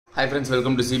Hi friends,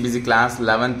 welcome to CBSE class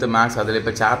 11th maths. அதில்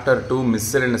இப்போ chapter 2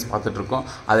 miscellaneous பார்த்துட்டு இருக்கோம்.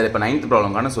 அதில் இப்போ 9th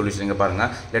ப்ராப்ளம்கான சொல்யூஷன் இங்கே பாருங்க.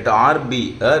 Let R be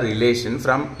a relation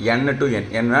from n to n.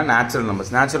 N natural numbers.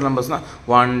 Natural numbers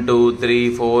 1 2 3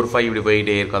 4 5 இப்படி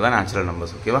போயிட்டே இருக்கா natural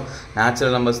numbers. ஓகேவா?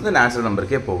 Natural numbers natural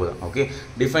numberக்கே போகுது. ஓகே,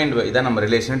 டிஃபைன்ட் இதான் நம்ம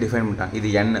ரிலேஷன் டிஃபைன் பண்ணிட்டாங்க.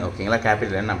 இது n ஓகேங்களா,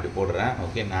 கேபிட்டல் n அப்படி போடுறேன்.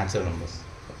 Okay, natural numbers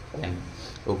n.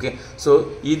 Okay, so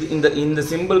இது இந்த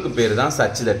சிம்பிளுக்கு பேர் தான்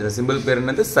சச் தட். இந்த சிம்பிள் பேர்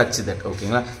என்னது? Such that.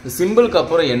 ஓகேங்களா, இந்த சிம்பிளுக்கு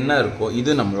அப்புறம் என்ன இருக்கோ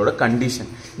இது நம்மளோட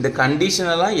கண்டிஷன். இந்த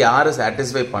கண்டிஷனெல்லாம் யார்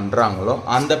சாட்டிஸ்ஃபை பண்ணுறாங்களோ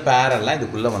அந்த பேரெல்லாம்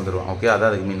இதுக்குள்ளே வந்துடுவோம். ஓகே,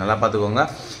 அதாவது மீன் நல்லா பார்த்துக்கோங்க.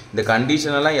 இந்த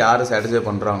கண்டிஷனெல்லாம் யார் சாட்டிஸ்ஃபை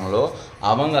பண்ணுறாங்களோ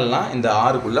அவங்கெல்லாம் இந்த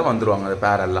ஆறுக்குள்ளே வந்துடுவாங்க, அந்த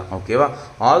பேரெல்லாம். ஓகேவா?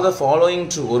 All the following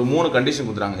true. ஒரு 3 கண்டிஷன்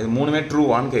கொடுத்துறாங்க. இது 3மே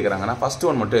ட்ரூவான்னு கேட்குறாங்க. நான் ஃபஸ்ட்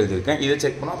ஒன் மட்டும் எழுதியிருக்கேன். இதை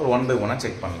செக் பண்ணால் அப்புறம் 1 by 1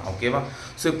 செக் பண்ணலாம். ஓகேவா?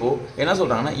 ஸோ இப்போது என்ன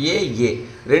சொல்கிறாங்கன்னா ஏ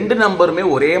ரெண்டு நம்பருமே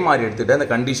ஒரே மாதிரி எடுத்துகிட்டு அந்த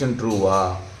கண்டிஷன் ட்ரூவா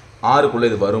ஆறுக்குள்ளே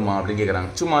இது வருமா அப்படின்னு கேட்குறாங்க.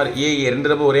 சும்மா ரெண்டு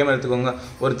நம்பர் ஒரே மாதிரி எடுத்துக்கோங்க.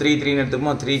 ஒரு 3 3ன்னு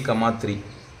எடுத்துக்கோமா, 3,3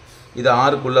 இது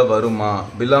ஆறுக்குள்ளே வருமா,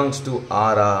 பிலாங்ஸ் டு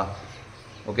ஆரா?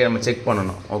 ஓகே, நம்ம செக்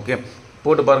பண்ணணும். ஓகே,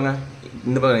 போட்டு பாருங்கள்.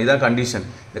 இந்த பாருங்கள், இதான் கண்டிஷன்.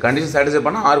 இந்த கண்டிஷன் சாட்டிஸ்ஃபை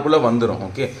பண்ணால் ஆறுக்குள்ளே வந்துடும்.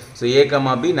 ஓகே, ஸோ ஏ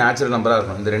கமா பி நேச்சுரல் நம்பராக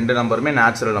இருக்கும். இந்த ரெண்டு நம்பருமே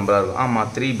நேச்சுரல் நம்பராக இருக்கும். ஆமாம்,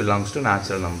 3 பிலாங்ஸ் டு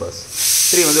நேச்சுரல் நம்பர்ஸ்.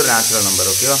 3 வந்து ஒரு நேச்சுரல் நம்பர்.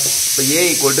 ஓகேவா? இப்போ ஏ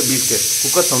equal to be square.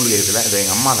 Cooker sound கேட்குதுல, இது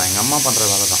எங்கள் அம்மா தான். எங்கள் அம்மா பண்ணுற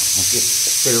வேலை தான். ஓகே,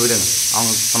 சரி விடுங்க,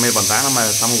 அவங்க சமையல் பண்ணுறாங்க, நம்ம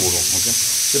சம போடுவோம். ஓகே,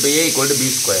 இப்போ ஏ ஈக்குவல் டு பி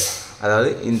ஸ்கொயர், அதாவது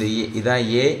இந்த இதான்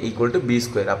ஏ ஈக்குவல் டு பி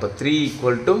ஸ்கொயர். அப்போ 3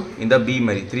 ஈக்குவல் டு இந்த பி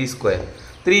மாதிரி 3 ஸ்கொயர்.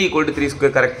 3 ஈக்குவல் டு 3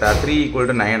 ஸ்கொயர் கரெக்டா? 3 ஈக்குவல்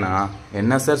டு 9.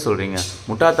 என்ன சார் சொல்கிறீங்க?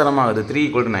 முட்டாத்தனமாகுது. 3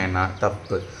 ஈக்குவல் டு 9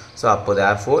 தப்பு. ஸோ அப்போ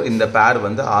தேர்ஃபோர் இந்த பேர்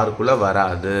வந்து ஆறுக்குள்ளே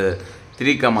வராது.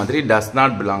 3,3 does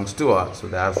not belongs to R. So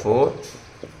therefore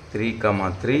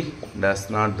 3,3 does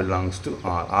not belongs to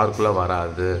R. ஆறுக்குள்ளே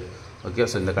வராது. ஓகே,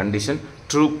 ஸோ இந்த கண்டிஷன்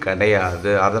ட்ரூ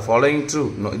கிடையாது. R the following true?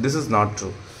 No, this is not true.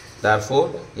 Therefore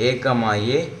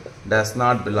A, does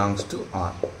not belongs to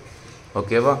R.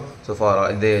 ஓகேவா? So for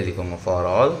all இதே எழுதிக்கோங்க. For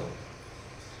all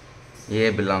A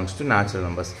belongs to natural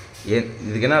numbers.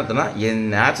 இதுக்கு என்ன அர்த்தம்னா,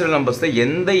 natural நம்பர்ஸில்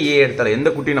எந்த ஏ எடுத்தாலும், எந்த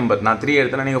குட்டி நம்பர், நான் 3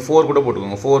 எடுத்தேன்னா நீங்கள் 4 கூட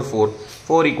போட்டுக்கோங்க.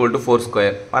 4 ஈக்குவல் டு 4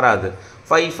 ஸ்கொயர் வராது.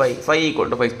 5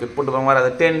 ஈக்குவல் டு 5 ஸ்கொயர் போட்டுக்கோங்க, வராது.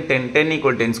 10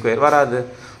 ஈக்குவல் 10 ஸ்கொயர் வராது.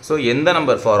 ஸோ எந்த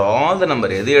number, for all the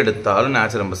number எது எடுத்தாலும்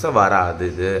நேச்சுரல் நம்பர்ஸை வராது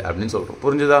இது அப்படின்னு சொல்கிறோம்.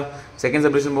 புரிஞ்சுதா? செகண்ட்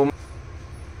சப்டிவிஷன் போகும்.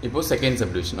 இப்போது செகண்ட்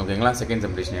சப்டிவிஷன். ஓகேங்களா, செகண்ட்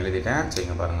சப்டிவிஷன் எழுதிட்டேன்.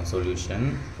 சரிங்க, பாருங்கள் சொல்யூஷன்.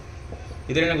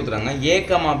 இதில் என்ன கொடுத்துறாங்க? ஏ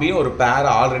கமா பி ஒரு பேர்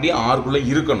ஆல்ரெடி ஆறுக்குள்ளே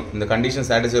இருக்கணும். இந்த கண்டிஷன்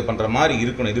சாட்டிஸ்ஃபை பண்ணுற மாதிரி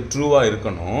இருக்கணும். இது ட்ரூவாக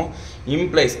இருக்கணும்.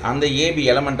 இம்ப்ளைஸ் அந்த ஏபி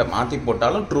எலமெண்ட்டை மாற்றி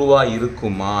போட்டாலும் ட்ரூவாக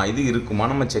இருக்குமா, இது இருக்குமா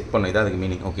நம்ம செக் பண்ணணும். இதான் அதுக்கு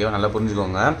மீனிங். ஓகேவா? நல்லா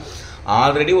புரிஞ்சுக்கோங்க.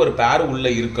 ஆல்ரெடி ஒரு பேர்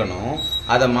உள்ளே இருக்கணும்,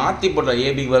 அதை மாற்றி போட்டால்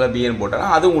ஏபிக்கு பதிலாக பிஏன்னு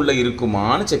போட்டாலும் அதுவும் உள்ளே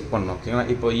இருக்குமான்னு செக் பண்ணணும். ஓகேங்களா?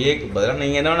 இப்போ ஏக்கு பதிலாக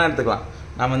நீங்கள் என்ன வேணால் எடுத்துக்கலாம்.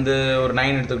 நான் வந்து ஒரு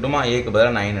 9 எடுத்துக்கிட்டோமா, ஏக்கு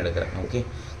பதிலாக 9 எடுக்கிறேன். ஓகே,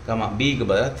 கமா பிக்கு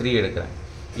பதிலாக 3 எடுக்கிறேன்.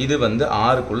 இது வந்து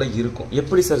ஆறுக்குள்ளே இருக்கும்.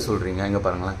 எப்படி சார் சொல்கிறீங்க? இங்கே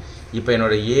பாருங்களேன். இப்போ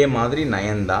என்னோட ஏ மாதிரி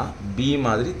 9 தான், பி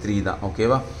மாதிரி 3 தான்.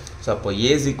 ஓகேவா? ஸோ அப்போ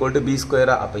ஏ இஸ் ஈக்குவல் டு பி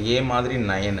ஸ்கொயரா? அப்போ ஏ மாதிரி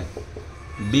 9,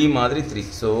 பி மாதிரி 3.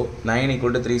 So 9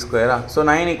 equal to 3 ஸ்கொயரா? So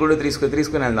 9 equal to 3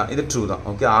 square 9 தான். இது ட்ரூ தான்.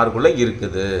 ஓகே, ஆறுக்குள்ளே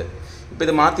இருக்குது. இப்போ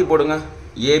இதை மாற்றி போடுங்க.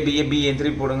 பி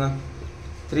 3 போடுங்க.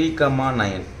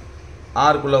 3,9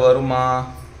 ஆறுக்குள்ளே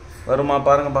வருமா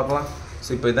பாருங்கள் பார்க்கலாம். ஸோ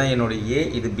இப்போ இதான் என்னோட ஏ,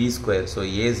 இது B square. So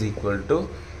A is equal to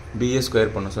BA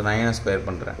square பண்ணும். ஸோ 9 ஸ்கொயர்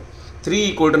பண்ணுறேன். 3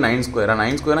 ஈக்குவல் டு 9 ஸ்கொயரா?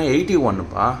 9 ஸ்கொயர்னா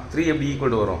 81பா. 3 எப்படி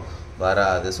ஈக்குவல் வரும்?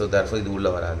 வராது. ஸோ தேர்ஃபோர் இது உள்ளே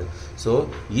வராது. ஸோ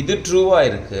இது ட்ரூவாக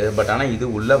இருக்குது, பட் ஆனால் இது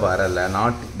உள்ளே வரலை.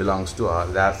 Not belongs to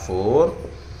R. Therefore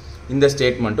இந்த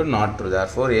ஸ்டேட்மெண்ட்டும் not true.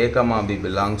 Therefore A comma B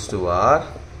belongs to R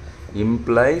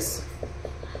implies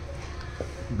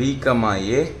B comma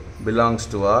A belongs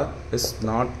to R is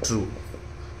not true.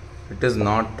 It is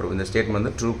not true. இந்த ஸ்டேட்மெண்ட்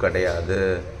வந்து true கிடையாது.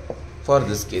 For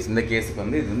this case, இந்த கேஸுக்கு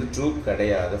வந்து இது வந்து true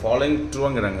கிடையாது. Following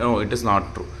ட்ரூங்கிறாங்க. No, it is not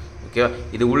true. ஓகேவா?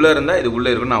 இது உள்ளே இருந்தால் இது உள்ளே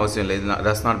இருக்கணும்னு அவசியம் இல்லை. இது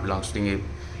டஸ் நாட் பிலாங்ஸ். நீங்கள்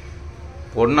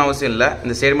ஒன்றும் அவசியம் இல்லை.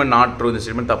 இந்த ஸ்டேட்மெண்ட் நாட் ட்ரூ, இந்த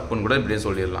ஸ்டேட்மெண்ட் தப்புன்னு கூட இப்படியே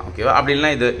சொல்லிடலாம். ஓகேவா? அப்படி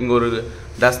இல்லைனா இது இங்கே ஒரு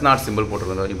டஸ் நாட் சிம்பிள்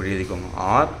போட்டிருக்கோம், இப்படி எழுதிக்கோங்க.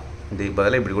 ஆர் இதுக்கு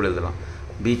பதிலாக இப்படி கூட எழுதலாம்.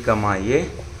 B comma A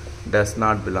does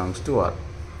not belongs to R.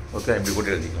 Okay, இப்படி கூட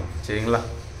எழுதிக்கலாம். சரிங்களா?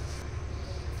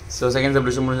 ஸோ செகண்ட்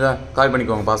சப்டிவிஷன் முடிஞ்சால் கால்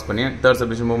பண்ணிக்கோங்க, பாஸ் பண்ணி. தேர்ட்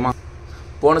சப்டிவிஷன் போகுமா?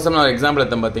 போன சம் நான் எக்ஸாம்பிள்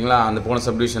எடுத்தேன் பார்த்தீங்களா, அந்த போன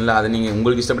சப்டிவிஷனில் அதை நீங்கள்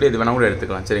உங்களுக்கு இஷ்டப்படி எது வேணால் கூட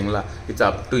எடுத்துக்கலாம். சரிங்களா? It's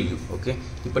up to you. Okay,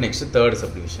 இப்போ நெக்ஸ்ட் தேர்ட்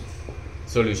சப்டிவிஷன்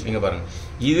சொல்யூஷன். இங்கே பாருங்கள்.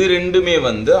 இது ரெண்டுமே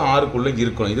வந்து ஆறுக்குள்ளே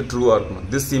இருக்கணும். இது ட்ரூவாக இருக்கணும்.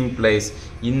 திஸ் இம்ப்ளைஸ்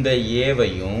இந்த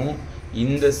ஏவையும்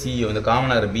இந்த சியும் இந்த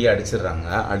காமனாக பி அடிச்சிடுறாங்க.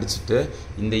 அடிச்சுட்டு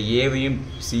இந்த ஏவையும்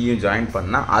சியும் ஜாயின்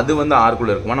பண்ணால் அது வந்து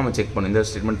ஆறுக்குள்ளே இருக்குமா நம்ம செக் பண்ணணும். இந்த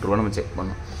ஸ்டேட்மெண்ட் ட்ரூவாக நம்ம செக்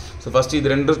பண்ணணும். ஸோ ஃபஸ்ட்டு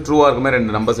இது ரெண்டு ட்ரூவாக இருக்குமே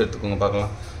 2 நம்பர்ஸ் எடுத்துக்கோங்க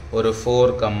பார்க்கலாம். ஒரு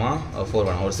 4, 4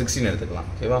 வேணாம், ஒரு 16 எடுத்துக்கலாம்.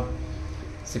 ஓகேவா?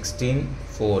 16,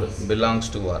 4 belongs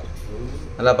to R.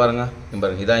 நல்லா பாருங்க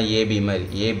இதான் AB மாதிரி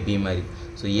AB மாதிரி.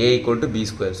 So A equal to B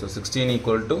square. So 16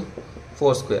 equal to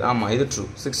 4 square. ஆமா இது true.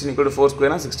 16 equal to 4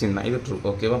 square 16 தான். இது true.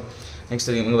 ஓகேவா? நெக்ஸ்ட்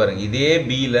இங்க பாருங்க இதே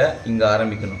B ல இங்க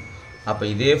ஆரம்பிக்கணும். அப்ப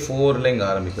இதே 4 ல இங்க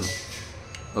ஆரம்பிக்கணும்.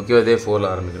 ஓகேவா? இதே 4 ல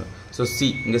ஆரம்பிக்கணும். So C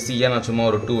இங்க C நான் சும்மா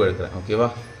ஒரு 2 எடுக்கிறேன். ஓகேவா?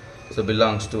 So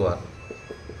belongs to R.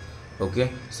 Okay.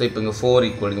 So இப்போ இங்க 4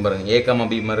 equal இங்க பாருங்க A,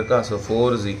 B மாதிரி இருக்கா? So 4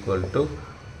 is equal to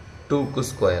 2 க்கு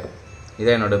ஸ்கொயர்.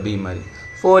 இதான் என்னோட B மாதிரி.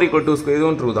 4 equal to square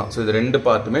இதுவும் true தான். So இது ரெண்டு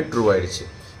பார்ட்டுமே true ஆயிடுச்சு.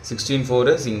 16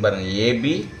 4 இங்க பாருங்க AB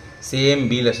சேம்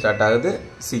B ல ஸ்டார்ட் ஆகுது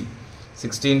C.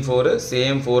 16 4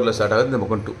 சேம் 4 ல ஸ்டார்ட் ஆகுது இந்த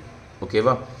பக்கம் 2.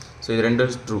 ஓகேவா? So இது ரெண்டு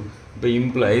true. இப்போ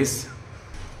implies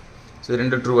so இது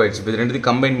ரெண்டு true ஆயிடுச்சு. இப்போ இது ரெண்டுத்தையும்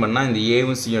கம்பைன் பண்ணா இந்த A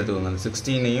வும் C எடுத்துக்கோங்க. அந்த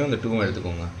 16 ஐயும் இந்த 2 வும்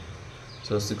எடுத்துக்கோங்க.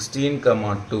 So 16,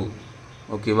 2.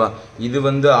 ஓகேவா? இது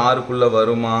வந்து R குள்ள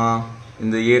வருமா?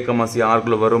 இந்த A, C R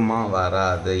குள்ள வருமா?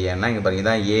 வராது. ஏன்னா இங்க பாருங்க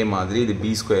இதான் A மாதிரி இது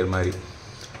B ஸ்கொயர் மாதிரி.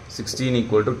 16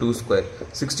 equal to 2 square.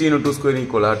 16 2 square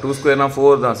equal. 2 square na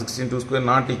 4 தான். 16 2 square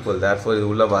not equal. Therefore இது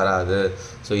உள்ள வராது.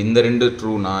 So இந்த ரெண்டு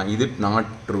true na இது not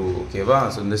true. ஓகேவா?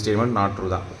 So இந்த statement not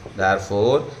true தான்.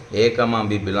 Therefore A,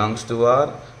 B belongs to R.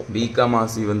 B,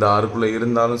 C வந்து R குள்ள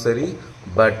இருந்தாலும் சரி,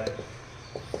 but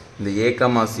இந்த A,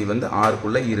 C வந்து R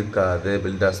குள்ள இருக்காது.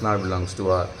 Does not belongs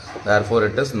to R. Therefore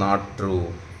it is not true.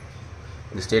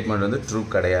 இந்த ஸ்டேட்மெண்ட் வந்து ட்ரூ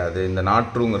கிடையாது. இந்த நாட்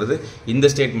ட்ரூங்கிறது இந்த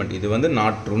ஸ்டேட்மெண்ட் இது வந்து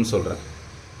நாட் ட்ரூன்னு சொல்கிறேன்.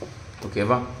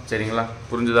 ஓகேவா? சரிங்களா?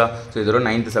 புரிஞ்சுதா? ஸோ இதோட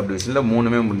 9th சப்டிவிஷனில்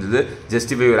 3மே முடிஞ்சது.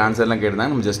 ஜஸ்டிஃபை ஒரு ஆன்சர்லாம்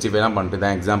கேட்டுதான் நம்ம ஜஸ்டிஃபைலாம் பண்ணிட்டு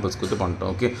தான் எக்ஸாம்பிள்ஸ் கொடுத்து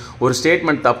பண்ணிட்டோம். ஓகே, ஒரு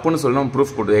ஸ்டேட்மெண்ட் தப்புன்னு சொல்லணும்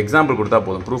ப்ரூஃப் கொடு எக்ஸாம்பிள் கொடுத்தா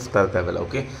போதும், ப்ரூஃப் தர தேவையில்லை.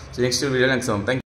 Okay, so next video next thank